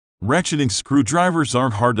Ratcheting screwdrivers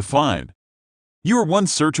aren't hard to find. You are one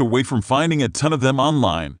search away from finding a ton of them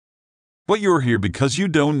online. But you're here because you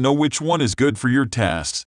don't know which one is good for your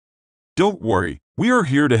tasks. Don't worry, we are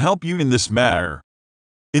here to help you in this matter.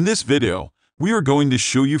 In this video, we are going to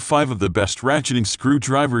show you 5 of the best ratcheting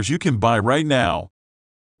screwdrivers you can buy right now.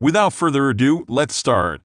 Without further ado, let's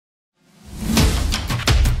start.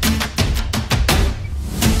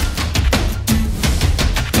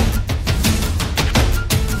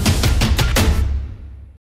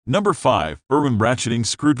 Number 5. IRWIN Ratcheting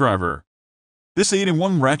Screwdriver. This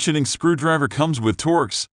 8-in-1 ratcheting screwdriver comes with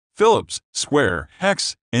Torx, Phillips, square,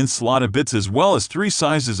 hex, and slotted bits as well as 3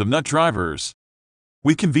 sizes of nut drivers.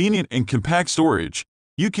 With convenient and compact storage,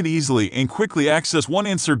 you can easily and quickly access 1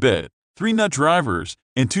 insert bit, 3 nut drivers,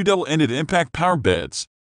 and 2 double-ended impact power bits.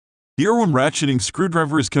 The IRWIN ratcheting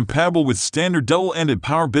screwdriver is compatible with standard double-ended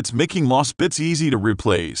power bits, making lost bits easy to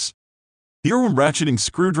replace. The IRWIN ratcheting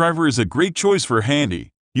screwdriver is a great choice for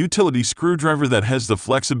handy utility screwdriver that has the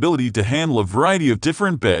flexibility to handle a variety of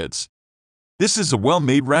different bits. This is a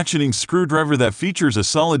well-made ratcheting screwdriver that features a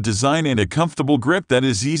solid design and a comfortable grip that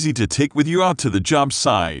is easy to take with you out to the job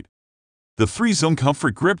site. The 3-zone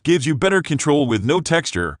comfort grip gives you better control with no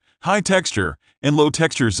texture, high texture, and low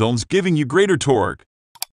texture zones, giving you greater torque.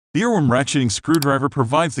 The IRWIN ratcheting screwdriver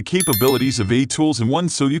provides the capabilities of 8 tools in one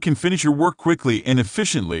so you can finish your work quickly and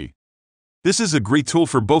efficiently. This is a great tool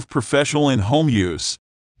for both professional and home use.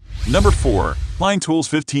 Number 4. Klein Tools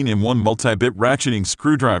 15-in-1 Multi-Bit Ratcheting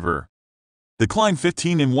Screwdriver. The Klein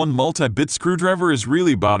 15-in-1 multi-bit screwdriver is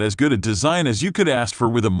really about as good a design as you could ask for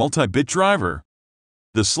with a multi-bit driver.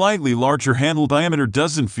 The slightly larger handle diameter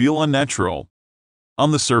doesn't feel unnatural.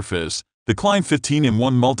 On the surface, the Klein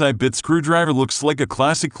 15-in-1 multi-bit screwdriver looks like a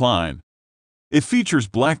classic Klein. It features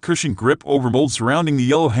black cushioned grip over mold surrounding the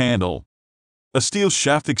yellow handle. A steel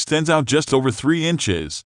shaft extends out just over 3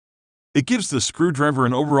 inches. It gives the screwdriver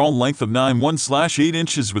an overall length of 9.1/8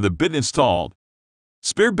 inches with a bit installed.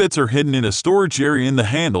 Spare bits are hidden in a storage area in the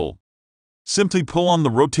handle. Simply pull on the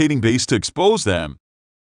rotating base to expose them.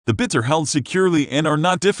 The bits are held securely and are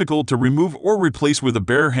not difficult to remove or replace with a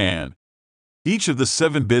bare hand. Each of the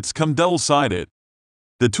 7 bits come double-sided.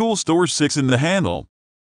 The tool stores 6 in the handle.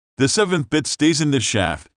 The 7th bit stays in the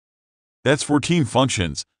shaft. That's 14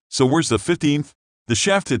 functions, so where's the 15th? The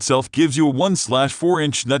shaft itself gives you a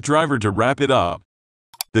 1/4-inch nut driver to wrap it up.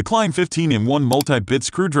 The Klein 15-in-1 multi-bit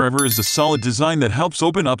screwdriver is a solid design that helps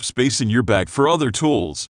open up space in your bag for other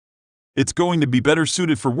tools. It's going to be better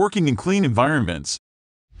suited for working in clean environments.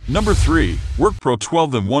 Number 3. WORKPRO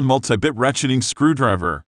 12-in-1 Multi-Bit Ratcheting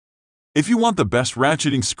Screwdriver. If you want the best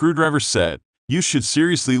ratcheting screwdriver set, you should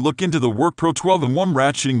seriously look into the WORKPRO 12-in-1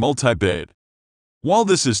 Ratcheting Multi-Bit. While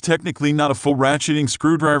this is technically not a full ratcheting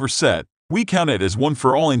screwdriver set, we count it as one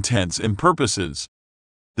for all intents and purposes.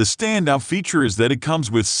 The standout feature is that it comes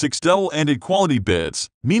with 6 double-ended quality bits,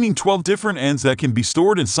 meaning 12 different ends that can be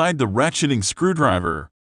stored inside the ratcheting screwdriver.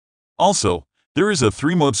 Also, there is a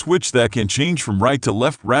 3-mode switch that can change from right to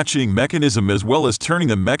left ratcheting mechanism as well as turning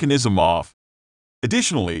the mechanism off.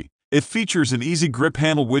 Additionally, it features an easy grip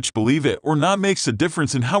handle which, believe it or not, makes a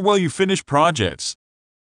difference in how well you finish projects.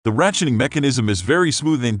 The ratcheting mechanism is very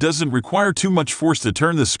smooth and doesn't require too much force to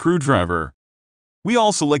turn the screwdriver. We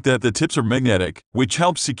also like that the tips are magnetic, which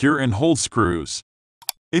helps secure and hold screws.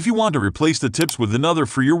 If you want to replace the tips with another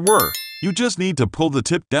for your work, you just need to pull the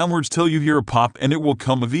tip downwards till you hear a pop and it will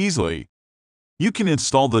come off easily. You can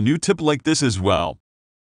install the new tip like this as well.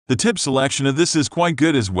 The tip selection of this is quite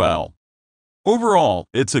good as well. Overall,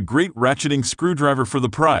 it's a great ratcheting screwdriver for the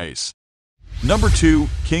price. Number 2.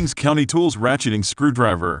 Kings County Tools Ratcheting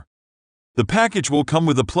Screwdriver. The package will come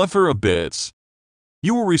with a plethora of bits.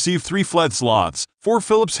 You will receive 3 flat slots, 4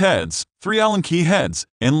 Phillips heads, 3 Allen key heads,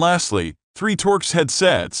 and lastly, 3 Torx head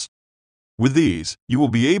sets. With these, you will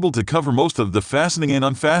be able to cover most of the fastening and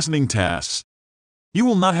unfastening tasks. You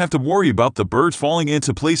will not have to worry about the birds falling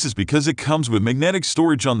into places because it comes with magnetic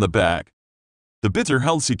storage on the back. The bits are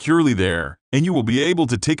held securely there, and you will be able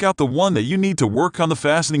to take out the one that you need to work on the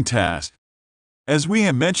fastening task. As we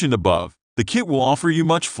have mentioned above, the kit will offer you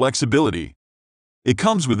much flexibility. It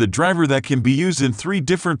comes with a driver that can be used in 3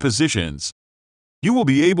 different positions. You will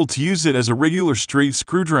be able to use it as a regular straight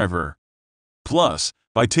screwdriver. Plus,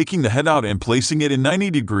 by taking the head out and placing it in 90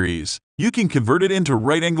 degrees, you can convert it into a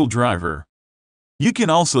right-angle driver. You can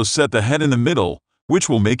also set the head in the middle, which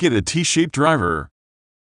will make it a T-shaped driver.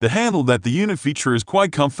 The handle that the unit features is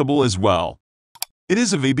quite comfortable as well. It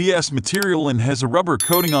is of ABS material and has a rubber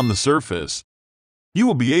coating on the surface. You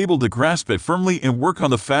will be able to grasp it firmly and work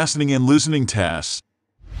on the fastening and loosening tasks.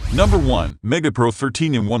 Number 1. Megapro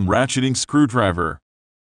 13-in-1 Ratcheting Screwdriver.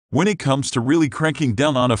 When it comes to really cranking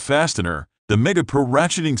down on a fastener, the Megapro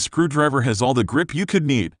ratcheting screwdriver has all the grip you could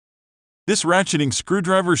need. This ratcheting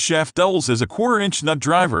screwdriver shaft doubles as a 1/4-inch nut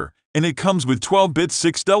driver, and it comes with 12 bits,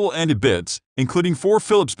 6 double-ended bits, including 4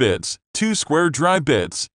 Phillips bits, 2 square drive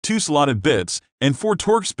bits, 2 slotted bits, and 4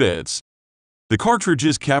 Torx bits. The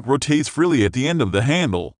cartridge's cap rotates freely at the end of the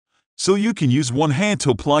handle, so you can use one hand to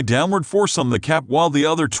apply downward force on the cap while the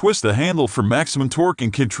other twists the handle for maximum torque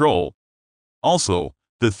and control. Also,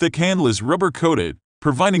 the thick handle is rubber-coated,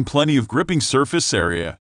 providing plenty of gripping surface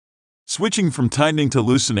area. Switching from tightening to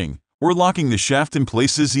loosening, or locking the shaft in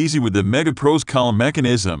place is easy with the Megapro's column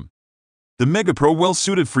mechanism. The Megapro well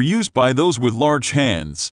suited for use by those with large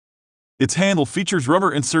hands. Its handle features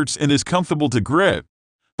rubber inserts and is comfortable to grip,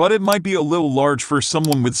 but it might be a little large for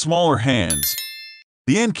someone with smaller hands.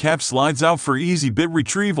 The end cap slides out for easy bit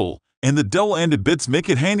retrieval, and the double-ended bits make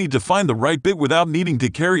it handy to find the right bit without needing to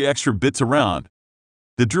carry extra bits around.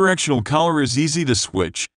 The directional collar is easy to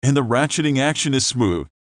switch, and the ratcheting action is smooth.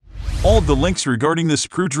 All of the links regarding the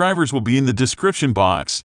screwdrivers will be in the description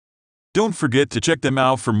box. Don't forget to check them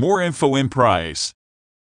out for more info and price.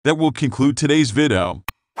 That will conclude today's video.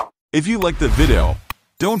 If you liked the video,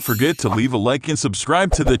 don't forget to leave a like and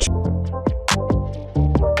subscribe to the channel.